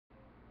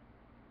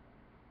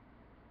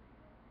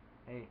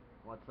Hey,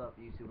 what's up,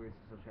 YouTubers,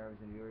 subscribers,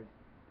 and viewers?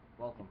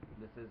 Welcome.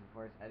 This is, of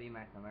course, Eddie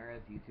McNamara's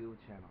YouTube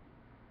channel.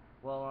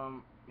 Well,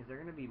 is there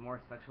going to be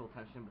more sexual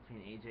tension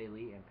between AJ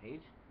Lee and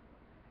Paige?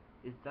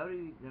 Is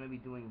WWE going to be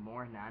doing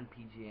more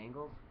non-PG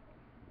angles?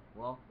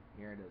 Well,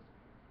 here it is.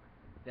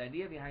 The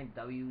idea behind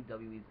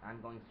WWE's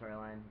ongoing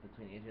storyline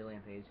between AJ Lee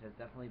and Paige has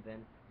definitely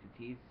been to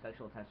tease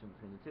sexual tension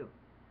between the two.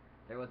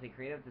 There was a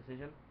creative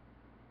decision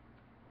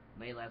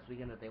made last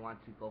weekend that they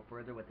want to go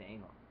further with the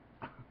angle.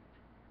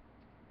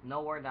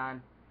 No word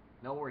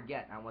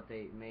yet on what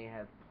they may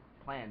have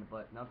planned,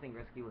 but nothing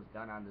risky was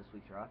done on this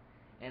week's Raw,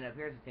 and it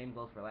appears the same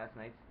goes for last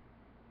night's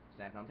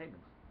SmackDown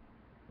tapings.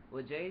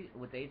 With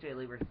AJ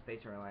Lee versus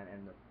Paige storyline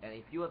and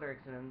a few other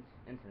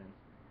incidents,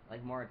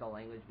 like more adult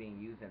language being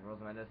used and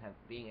Rosa Mendes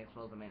being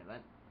exposed in the main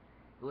event,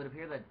 it would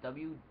appear that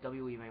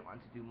WWE might want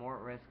to do more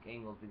risk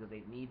angles because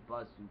they need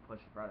buzz to push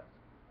the product.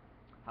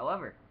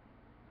 However,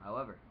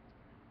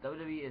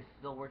 WWE is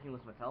still working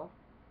with Mattel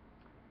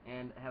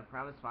and have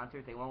promised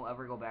sponsors they won't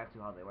ever go back to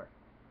how they were.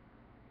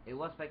 It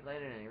was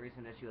speculated in a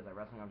recent issue of the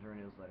Wrestling Observer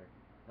newsletter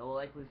that we'll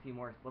likely see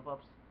more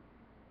slip-ups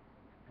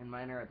and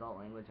minor adult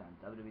language on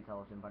WWE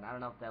television, but I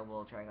don't know if that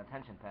will attract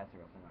attention past the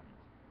wrestling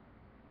audience.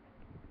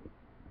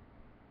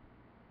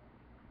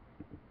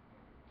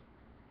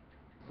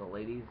 So,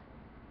 ladies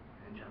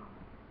and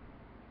gentlemen,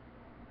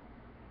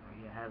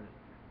 there you have it.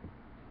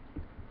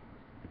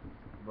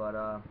 But,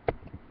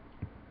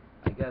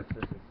 I guess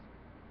this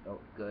is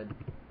good.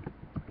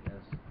 I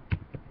guess.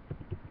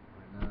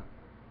 Why not?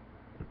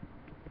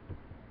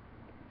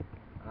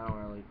 I don't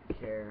really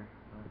care.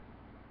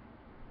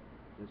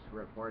 Just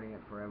reporting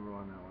it for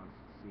everyone that wants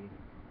to see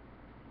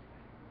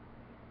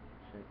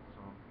shit,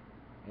 so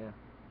yeah.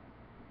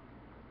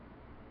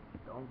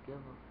 Don't give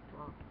a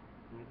fuck,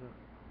 nigga.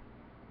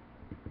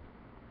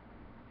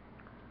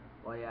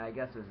 Well, yeah, I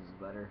guess this is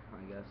better,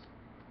 I guess.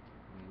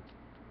 I mean,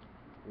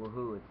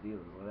 woohoo, it's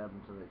Divas. What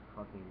happened to the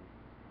fucking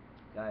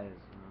guys?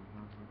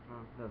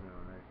 Doesn't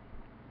matter.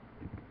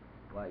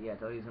 But yeah,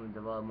 Tody's gonna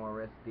develop more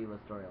risk Diva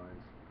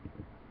storylines.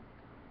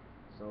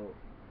 So,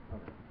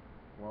 okay.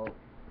 Well,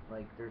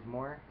 like, there's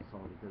more, so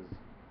because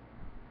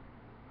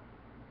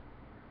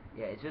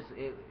yeah,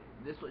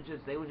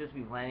 they would just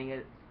be planning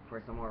it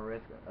for some more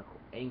risk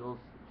angles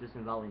just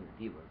involving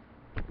the Divas.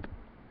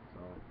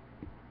 So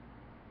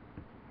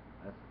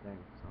that's the thing.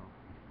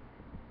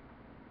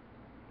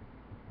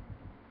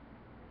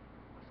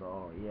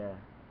 So yeah.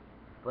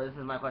 But this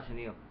is my question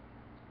to you.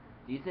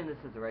 Do you think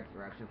this is the right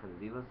direction for the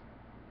Divas?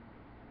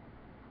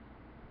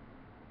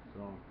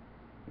 So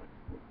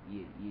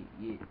yeah.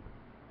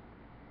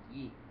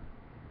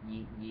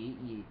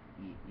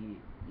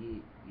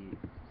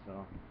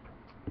 So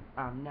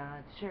I'm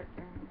not sure.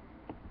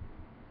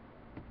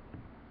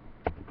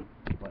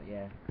 But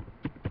yeah.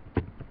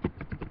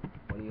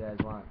 What do you guys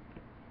want?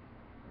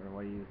 Or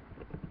what do you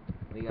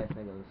guys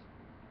think of this?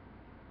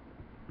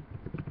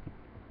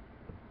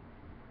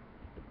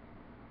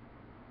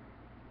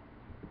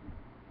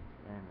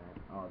 Damn it.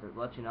 Oh, to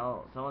let you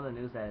know, some of the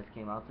news that has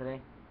came out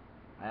today,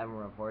 I haven't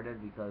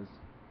reported because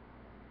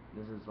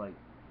this is like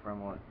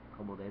from a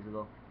couple days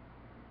ago,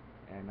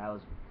 and I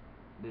was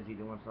busy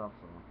doing stuff,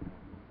 so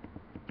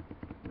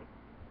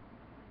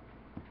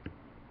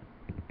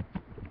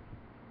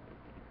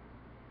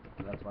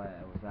that's why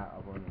I was not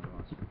uploading as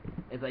much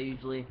as I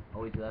usually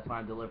always do. That's why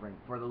I'm delivering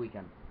for the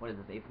weekend. What is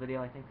this, 8th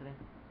video I think today?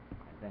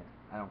 I think.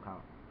 I don't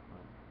count.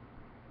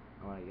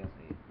 I want to guess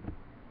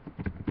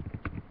 8.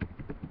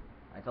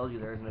 I told you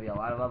there's going to be a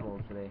lot of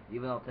uploads today,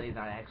 even though today's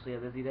not actually a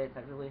busy day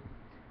technically,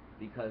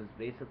 because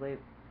basically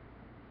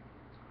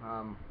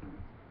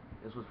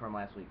this was from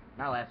last week.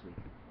 Not last week.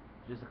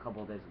 Just a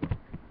couple of days ago.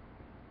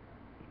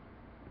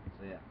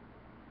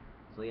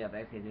 So yeah,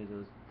 backstage news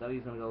is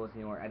W's gonna go with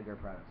some more Edgar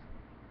products.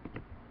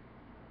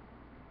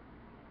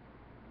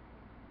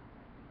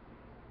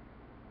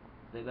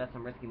 They've got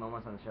some risky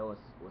moments on the show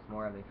with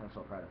more of the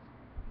sexual products.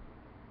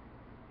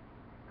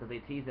 Because they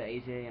tease that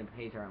AJ and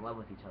Paige are in love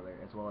with each other,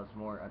 as well as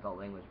more adult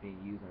language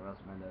being used in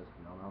Rosa Mendes,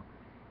 we don't know.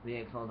 The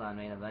exposed on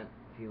main event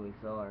a few weeks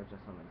ago are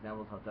just some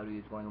examples of how W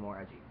is going more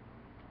edgy.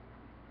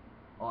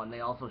 Oh, and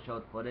they also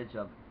showed footage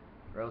of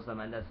Rosa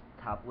Mendes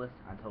topless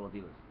on Total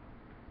Divas.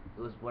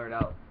 It was blurred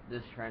out.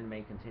 This trend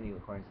may continue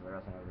according to the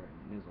Wrestling Observer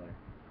newsletter.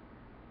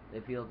 They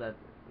feel that,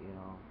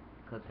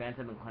 because fans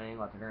have been claiming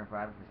about the current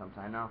product for some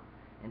time now,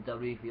 and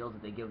WWE feels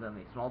that they give them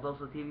a small dose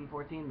of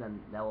TV-14,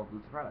 then that will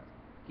boost the product.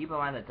 Keep in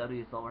mind that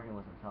WWE is still working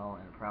with Mattel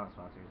and promise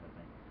sponsors, I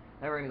think.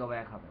 Never going to go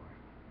back how they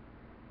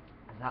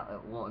were.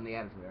 Well, in the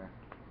Attitude Era.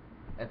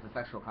 It's the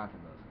sexual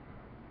content, though.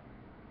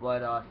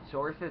 But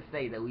sources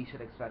say that we should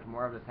expect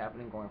more of this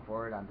happening going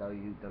forward on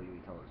WWE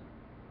television.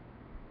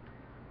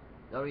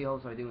 WWE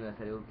hopes by doing this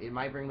that it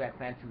might bring back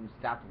fans who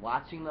stopped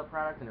watching the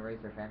product and raise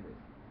their fan base.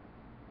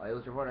 It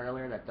was reported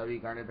earlier that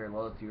WWE garnered their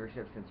lowest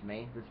viewership since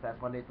May this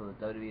past Monday, so the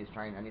WWE is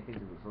trying anything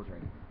to boost those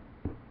ratings.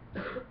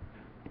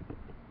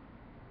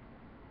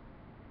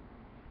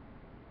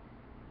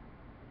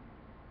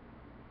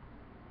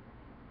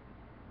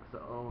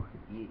 So,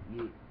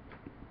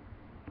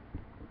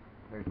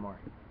 there's more.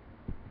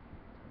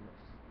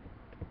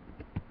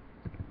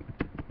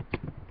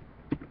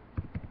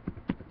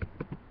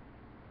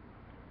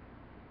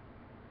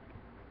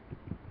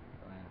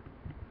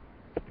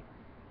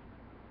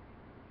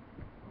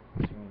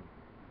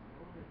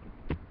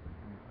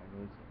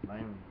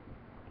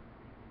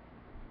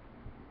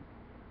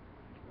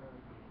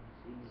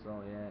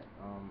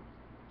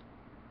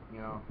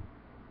 know,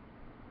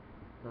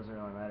 doesn't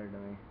really matter to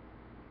me.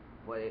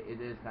 But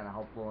it is kind of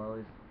helpful at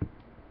least.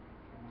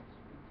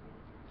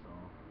 So,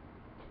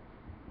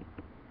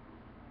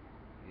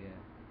 yeah.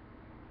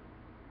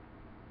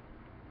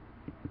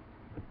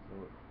 So,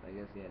 I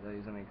guess, yeah, that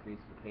is going to increase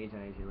the Paige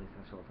and AJ Lee's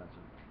sexual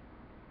attention.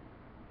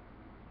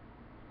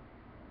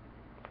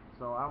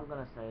 So, I'm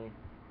going to say,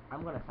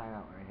 I'm going to sign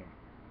out right here.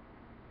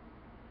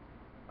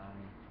 Bye.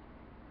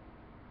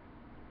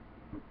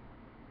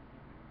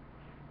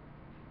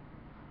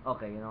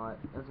 Okay, you know what?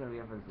 That's going to be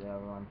it for today,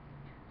 everyone.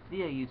 See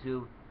ya,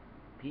 YouTube.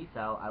 Peace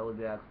out. I will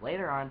be back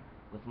later on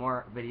with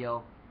more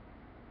video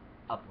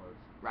uploads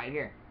right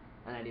here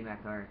on Eddie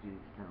McNair's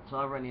YouTube channel. So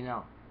everyone you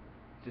know,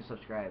 just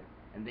subscribe.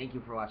 And thank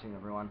you for watching,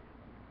 everyone.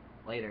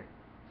 Later.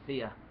 See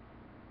ya.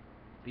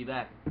 Be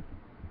back.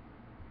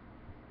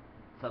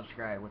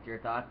 Subscribe with your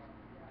thoughts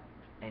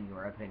and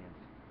your opinions.